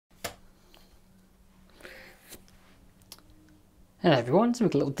Hello everyone,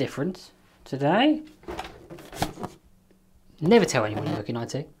 something a little different today. Never tell anyone you work in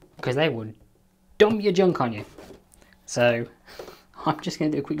IT because they will dump your junk on you. So I'm just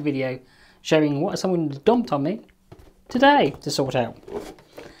going to do a quick video showing what someone dumped on me today to sort out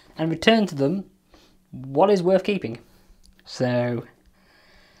and return to them what is worth keeping. So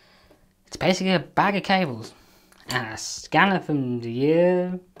it's basically a bag of cables and a scanner from the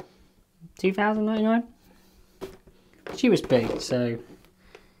year 2099. It's USB, so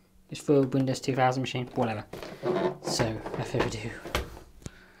it's for Windows 2000 machine, whatever. So, without further ado,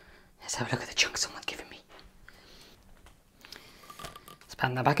 let's have a look at the junk someone's given me. Let's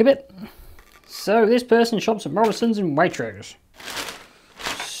pan that back a bit. So, this person shops at Morrison's in Waitrose.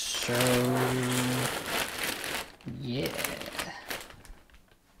 So, yeah.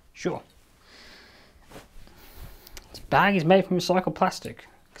 Sure. This bag is made from recycled plastic.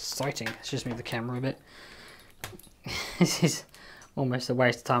 Exciting. Let's just move the camera a bit. This is almost a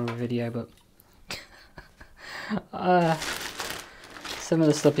waste of time of a video, but some of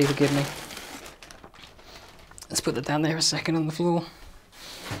the stuff people give me. Let's put that down there a second on the floor.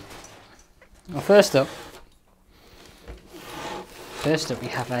 Well, first up we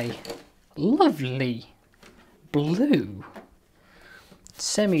have a lovely blue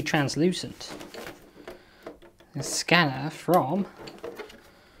semi-translucent scanner from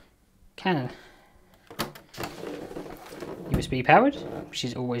Canon. USB powered, which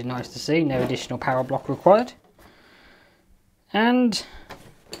is always nice to see, no additional power block required. And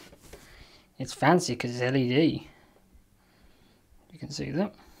it's fancy because it's LED. You can see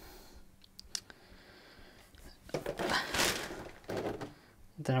that.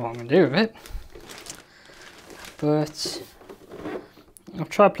 Don't know what I'm going to do with it, but I've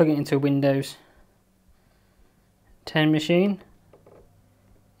tried plugging it into a Windows 10 machine.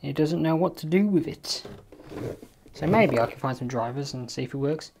 It doesn't know what to do with it. So maybe I can find some drivers and see if it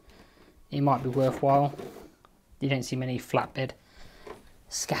works. It might be worthwhile. You don't see many flatbed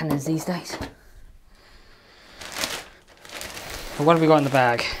scanners these days. But what have we got in the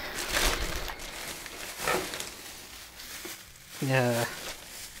bag? Yeah,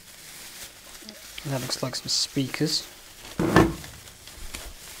 that looks like some speakers.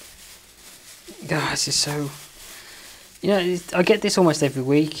 God, this is so... You know, I get this almost every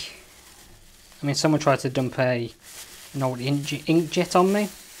week. I mean, someone tried to dump an old inkjet on me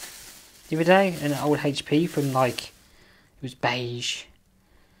the other day, an old HP from like, it was beige.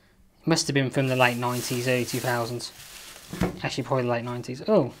 It must have been from the late 90s, early 2000s. Actually, probably the late 90s.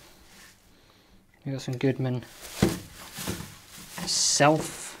 Oh, we got some Goodman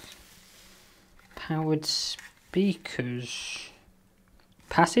self-powered speakers.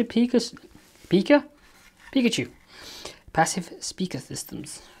 Passive Pikachu. Passive speaker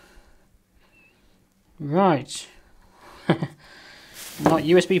systems. Right. Not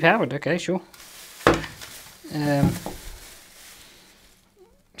USB powered, okay, sure.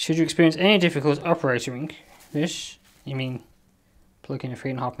 Should you experience any difficulty operating this, you mean plug in a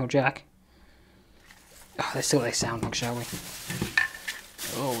 3.5mm jack? Oh, let's see what they sound like, shall we?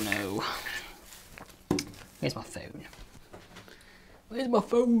 Oh no. Where's my phone? Where's my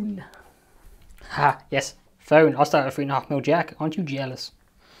phone? Ha, yes, phone. I'll start a 3.5mm jack. Aren't you jealous?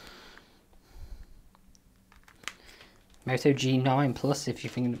 Moto G9 Plus, if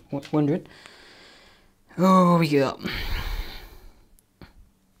you're wondering. Oh, we got a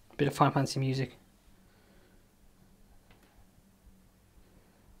bit of Final Fantasy music.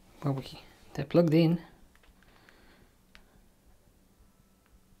 Well, they're plugged in.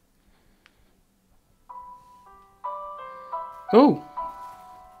 Oh,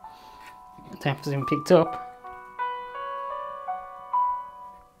 time for something picked up.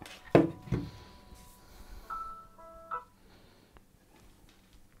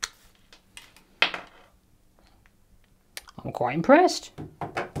 I'm quite impressed.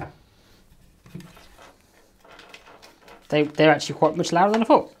 They're actually quite much louder than I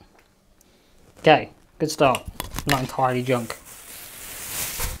thought. Okay, good start. Not entirely junk.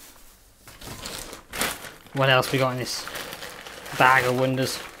 What else we got in this bag of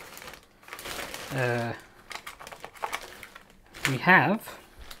wonders? We have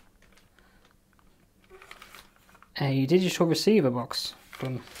a digital receiver box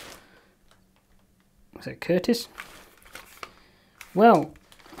from, was it Curtis? Well,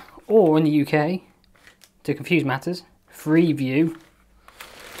 or in the UK, to confuse matters, Freeview.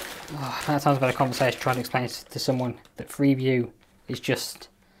 Oh, that times I've had a conversation trying to explain to someone that Freeview is just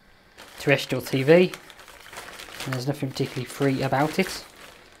terrestrial TV, and there's nothing particularly free about it.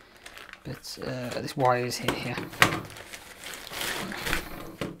 But this wire is here.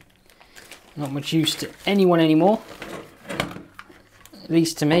 Not much use to anyone anymore.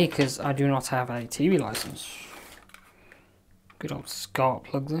 least to me, because I do not have a TV license. Good old spark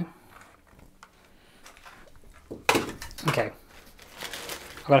plug there. Okay.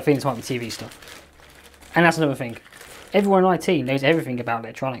 I've got a feeling this might be TV stuff. And that's another thing. Everyone in IT knows everything about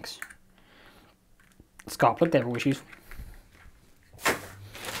electronics. Spark plug, they're always useful.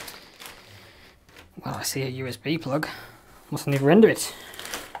 Well, I see a USB plug. Must need to render it.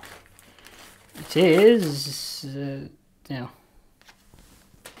 It is, yeah,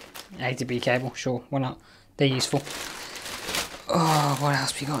 A to B cable. Sure, why not? They're useful. Oh, what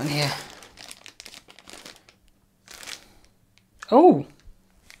else we got in here? Oh,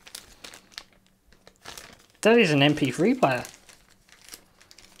 that is an MP3 player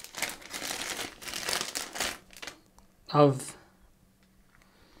of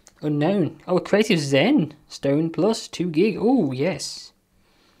unknown. Oh, Creative Zen Stone Plus 2 gig. Oh yes.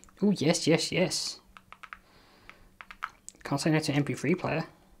 Oh yes, yes, yes. Can't say no to MP3 player.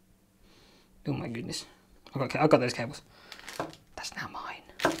 Oh my goodness. I got those cables. That's now mine.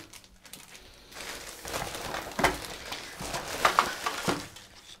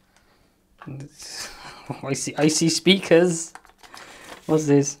 I see speakers. What's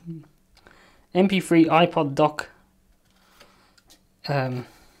this? MP3 iPod dock.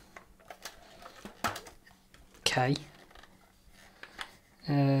 Okay.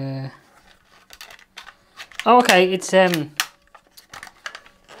 Oh, okay. It's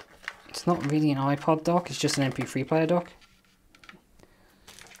not really an iPod dock. It's just an MP3 player dock.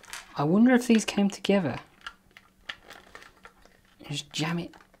 I wonder if these came together. Just jam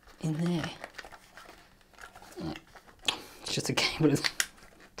it in there. It's just a cable.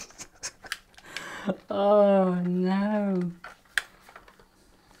 Oh no.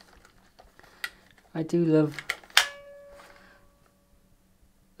 I do love...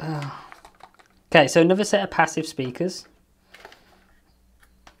 Oh. Okay, so another set of passive speakers.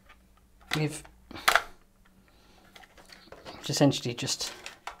 With... Which essentially just...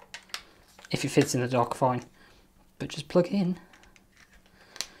 If it fits in the dock, fine. But just plug in.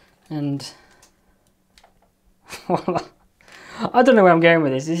 And... I don't know where I'm going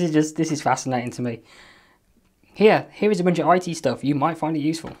with this. This is fascinating to me. Here is a bunch of IT stuff. You might find it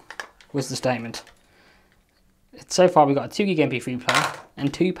useful, was the statement. So far we've got a 2 gig MP3 player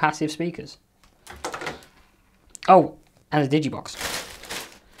and 2 passive speakers. Oh, and a digibox.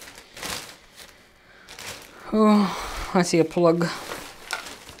 Oh, I see a plug.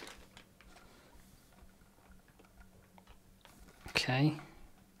 Okay.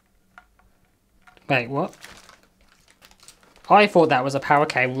 Wait, what? I thought that was a power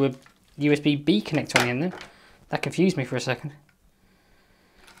cable with USB-B connector on the end then. That confused me for a second.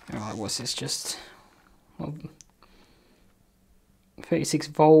 Alright, what's this? Just... Well, 36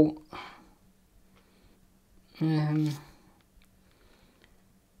 volt.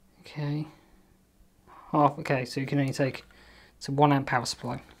 Okay. Half, okay, so you can only take... It's a 1 amp power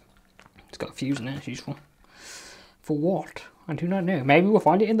supply. It's got a fuse in it, it's useful. For what? I do not know. Maybe we'll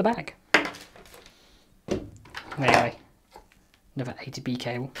find it in the bag. Anyway. Another A to B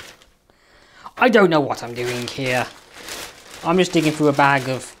cable. I don't know what I'm doing here. I'm just digging through a bag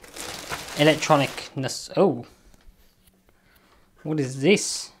of electronicness. Oh. What is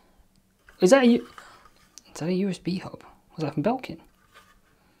this? Is that a USB hub? Was that from Belkin?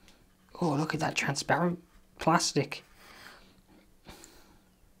 Oh, look at that transparent plastic.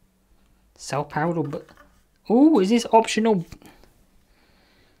 Self-powered or... But oh, is this optional?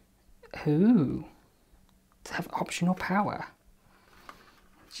 Ooh. To have optional power.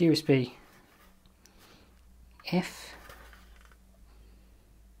 It's USB F5?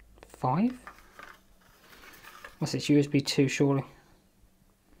 What's this? USB 2 surely?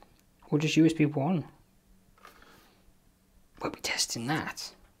 Or just USB 1? We'll be testing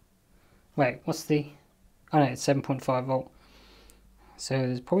that. Wait, what's the... Oh no, it's 7.5 volt. So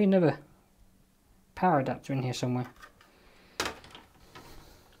there's probably another power adapter in here somewhere.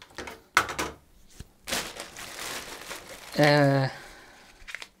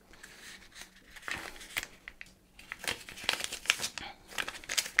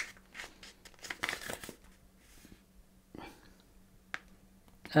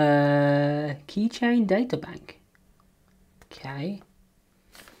 Keychain data bank. Okay.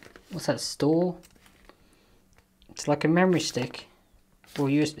 What's that? Store? It's like a memory stick or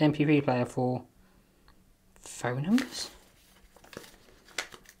USB MP3 player for phone numbers.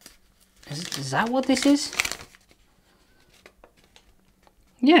 Is that what this is?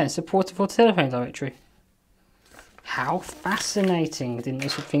 Yeah, it's a portable telephone directory. How fascinating. Didn't know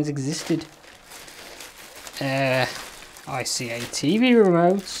such things existed. I see a TV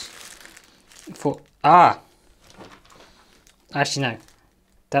remote for... Ah! Actually, no.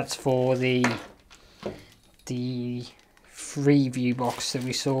 That's for the free view box that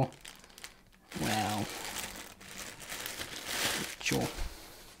we saw. Well, sure.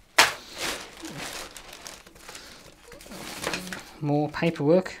 More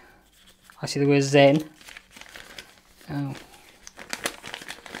paperwork. I see the word Zen. Oh.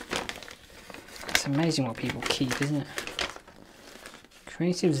 It's amazing what people keep, isn't it?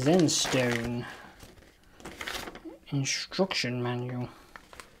 Creative Zen Stone. Instruction manual.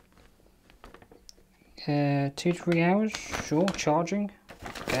 2 to 3 hours, sure, charging.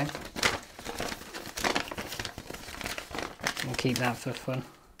 Okay. We'll keep that for fun.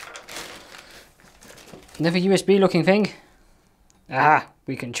 Another USB looking thing. Ah,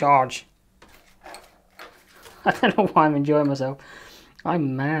 we can charge. I don't know why I'm enjoying myself.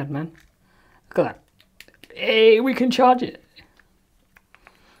 I'm mad, man. Look at that. Hey, we can charge it.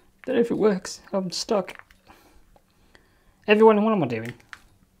 Don't know if it works. I'm stuck. Everyone, what am I doing?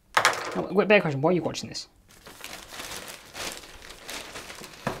 Oh, wait, better question. Why are you watching this?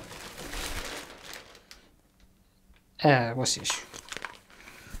 What's this?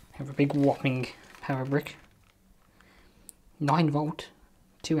 Have a big whopping power brick. 9 volt,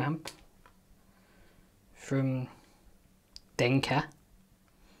 2 amp. From Denka.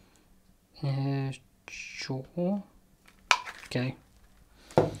 Sure. Okay.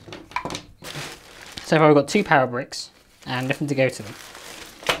 So far we've got 2 power bricks and nothing to go to them.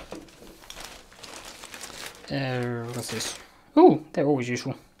 What's this? Oh, they're always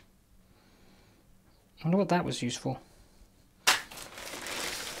useful. I wonder what that was used for.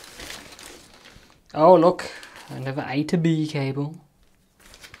 Oh look, another A to B cable.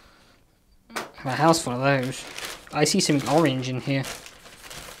 I have a house full of those. I see some orange in here.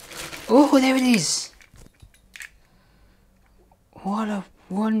 Oh, there it is. What a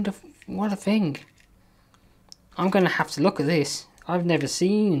wonderful, what a thing. I'm going to have to look at this. I've never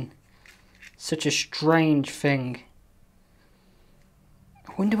seen such a strange thing.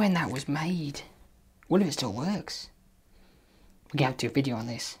 I wonder when that was made. I wonder if it still works. We're going to have to do a video on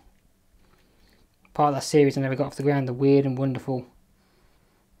this. Part of that series I never got off the ground, the weird and wonderful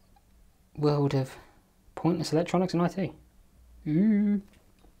world of pointless electronics and IT. Ooh.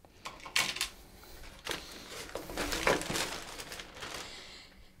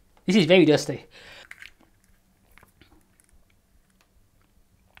 This is very dusty.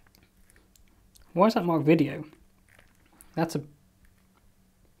 Why is that marked video? That's a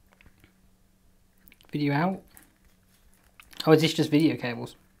video out. Oh, is this just video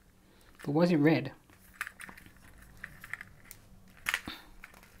cables? But why is it red?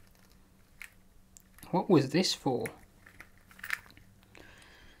 What was this for?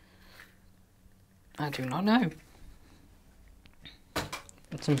 I do not know.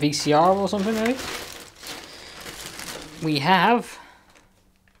 Some VCR or something maybe? We have...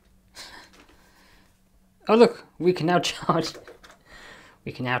 Oh look, we can now charge...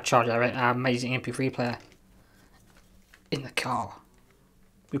 We can now charge our amazing MP3 player in the car.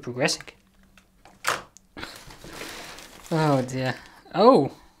 We're progressing. Oh dear.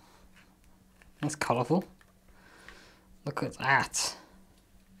 Oh! That's colourful. Look at that.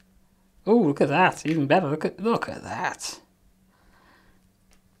 Oh, look at that. Even better. Look at that.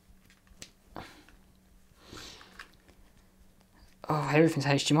 Oh, everything's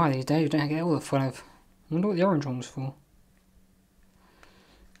HDMI these days. You don't get all the fun of. I wonder what the orange one was for.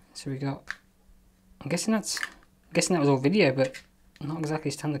 So we got. I'm guessing that was all video, but not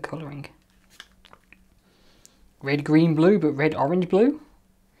exactly standard colouring. Red, green, blue, but red, orange, blue.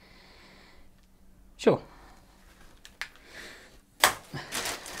 Sure.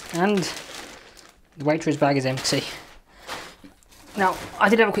 And the waitress bag is empty. Now, I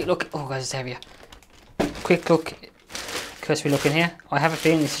did have a quick look. Oh, guys, it's heavier. Quick look, cursory look in here. I have a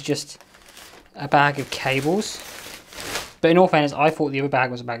feeling this is just a bag of cables. But in all fairness, I thought the other bag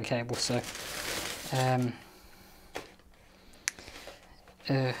was a bag of cables, so.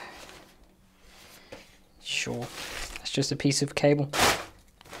 Sure. That's just a piece of cable.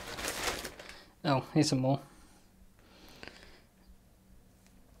 Oh, here's some more.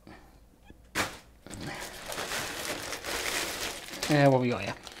 What we got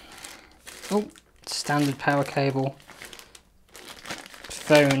here? Oh, standard power cable,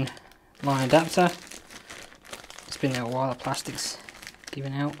 phone line adapter. It's been there a while, the plastic's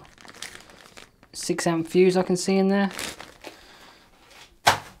giving out. 6 amp fuse I can see in there.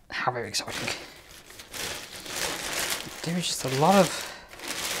 How very exciting. There is just a lot of...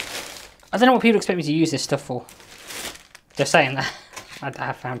 I don't know what people expect me to use this stuff for. Just saying that. I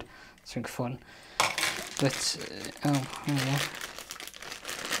have found something fun. But, oh, yeah.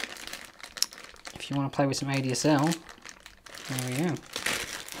 If you want to play with some ADSL, there we go.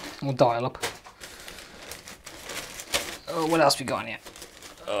 or dial up. Oh, what else we got in here?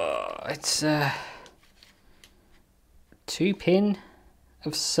 It's 2-pin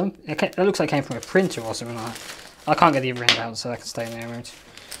of some. It looks like it came from a printer or something like that. I can't get the other end out, so I can stay in there a moment.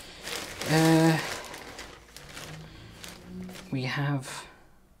 We have.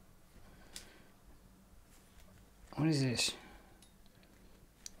 What is this?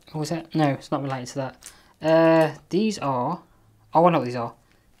 Oh, is that? No, it's not related to that. These are. Oh, I know what these are.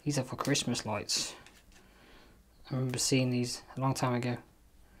 These are for Christmas lights. I remember seeing these a long time ago.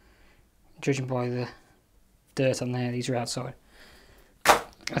 Judging by the dirt on there, these are outside.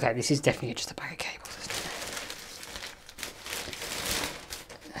 Okay, this is definitely just a bag of cables, isn't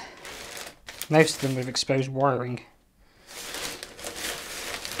it? Most of them with exposed wiring.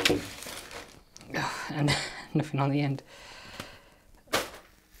 And nothing on the end.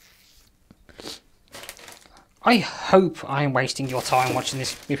 I hope I am wasting your time watching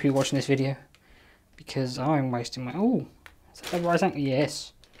this, if you're watching this video. Because I'm wasting my... Oh, is that the right angle?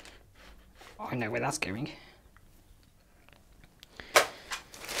 Yes. I know where that's going.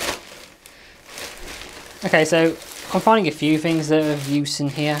 Okay, so I'm finding a few things that are of use in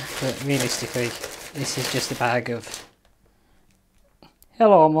here, but realistically, this is just a bag of...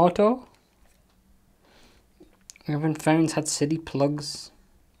 Hello, Moto. When phones had silly plugs.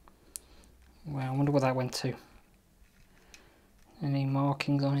 Well, I wonder what that went to. Any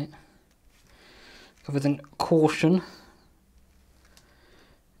markings on it? Other than caution.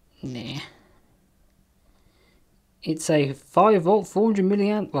 Nah. It's a 5 volt 400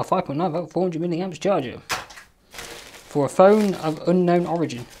 milliamp, well 5.9 volt 400 milliamps charger for a phone of unknown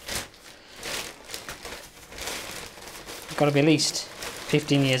origin. It's got to be at least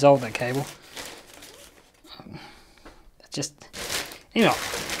 15 years old, that cable. Just, you know,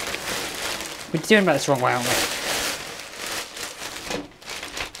 we're doing about this the wrong way, aren't we?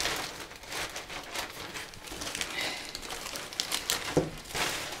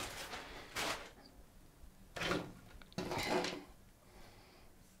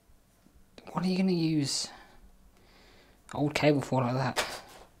 What are you going to use old cable for like that?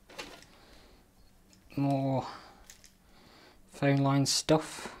 More phone line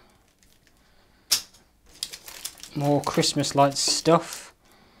stuff. More Christmas lights stuff.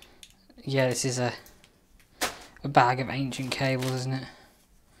 Yeah, this is a bag of ancient cables, isn't it?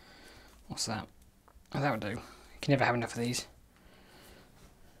 What's that? Oh, that would do. You can never have enough of these.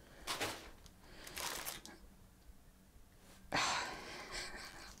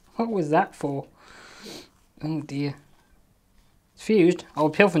 What was that for? Oh dear. It's fused. I'll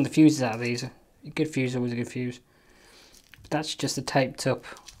peel from the fuses out of these. A good fuse is always a good fuse. But that's just a taped up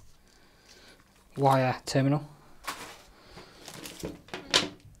wire terminal.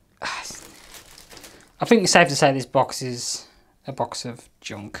 I think it's safe to say this box is a box of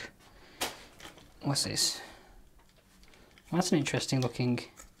junk. What's this? Well, that's an interesting looking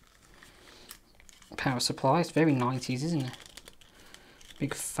power supply. It's very 90s, isn't it?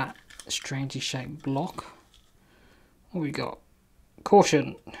 Big fat, strangely shaped block. What we got?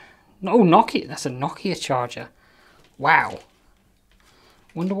 Caution. Oh, Nokia. That's a Nokia charger. Wow.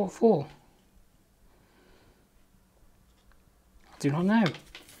 Wonder what for. I do not know.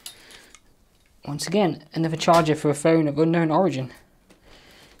 Once again, another charger for a phone of unknown origin.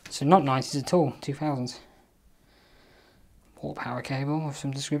 So not 90s at all, 2000s. More power cable of some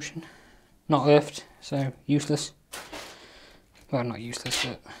description. Not earthed, so useless. Well, not useless,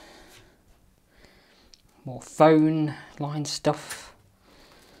 but more phone line stuff.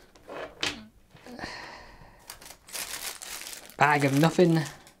 Bag of nothing.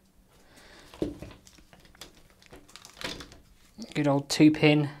 Good old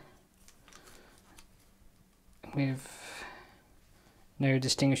 2-pin with no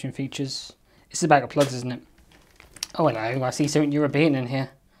distinguishing features. It's a bag of plugs, isn't it? Oh, hello, I see something European in here.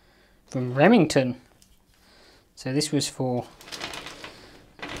 From Remington. So this was for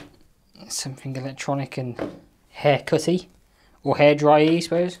something electronic and hair cutty, or hair dryy, I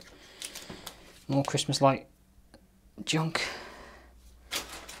suppose. More Christmas light junk.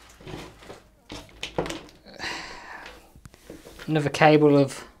 Another cable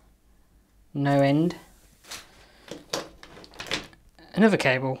of no end. Another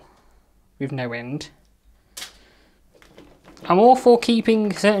cable with no end. I'm all for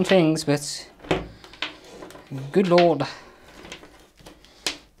keeping certain things, but good lord,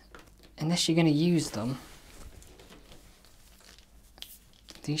 unless you're going to use them,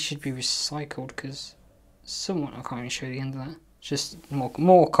 these should be recycled, because someone, I can't even show you the end of that. It's just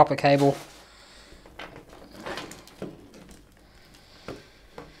more copper cable.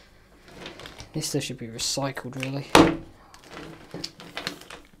 This stuff should be recycled, really.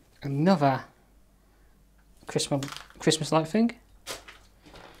 another Christmas light thing,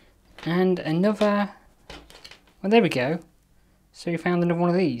 and another. Well, there we go. So we found another one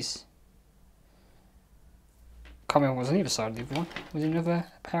of these. Can't remember what was on the other side of the other one. Was it another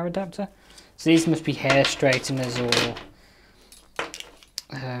power adapter? So these must be hair straighteners or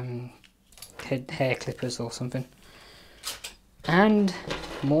hair clippers or something. And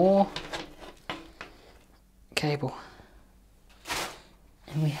more cable.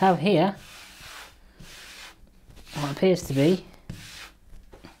 And we have here what appears to be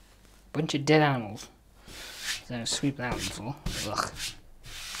a bunch of dead animals. So sweep that on the floor. Ugh.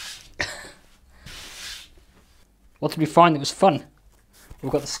 What did we find that was fun?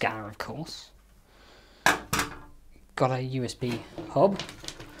 We've got the scanner, of course. Got a USB hub.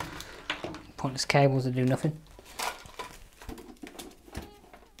 Pointless cables that do nothing.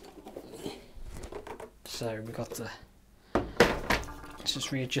 So we got the. Let's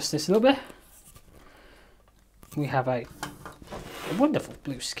just readjust this a little bit. We have a wonderful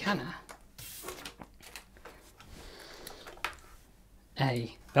blue scanner.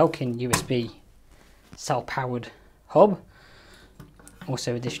 A Belkin USB cell-powered hub.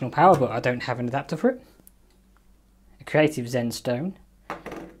 Also additional power, but I don't have an adapter for it. A Creative Zen Stone,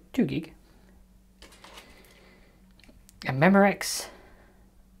 2 gig. A Memorex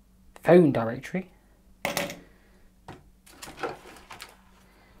phone directory.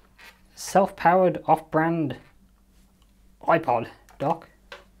 Self-powered off-brand iPod dock.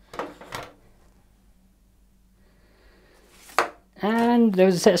 And there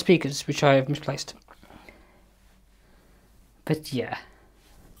was a set of speakers which I have misplaced. But yeah,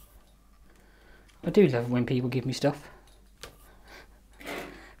 I do love when people give me stuff,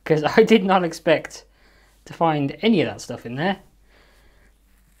 because I did not expect to find any of that stuff in there,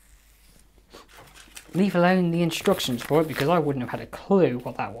 leave alone the instructions for it, because I wouldn't have had a clue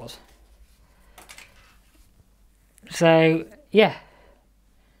what that was. So yeah,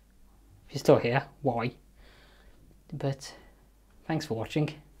 if you're still here, why? But thanks for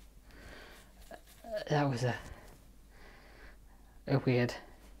watching. That was a weird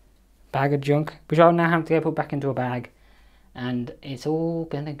bag of junk, which I'll now have to go put back into a bag, and it's all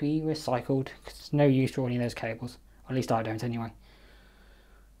gonna be recycled because there's no use for any of those cables. At least I don't anyway.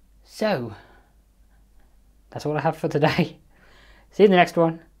 So that's all I have for today. See you in the next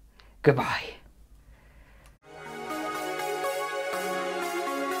one. Goodbye.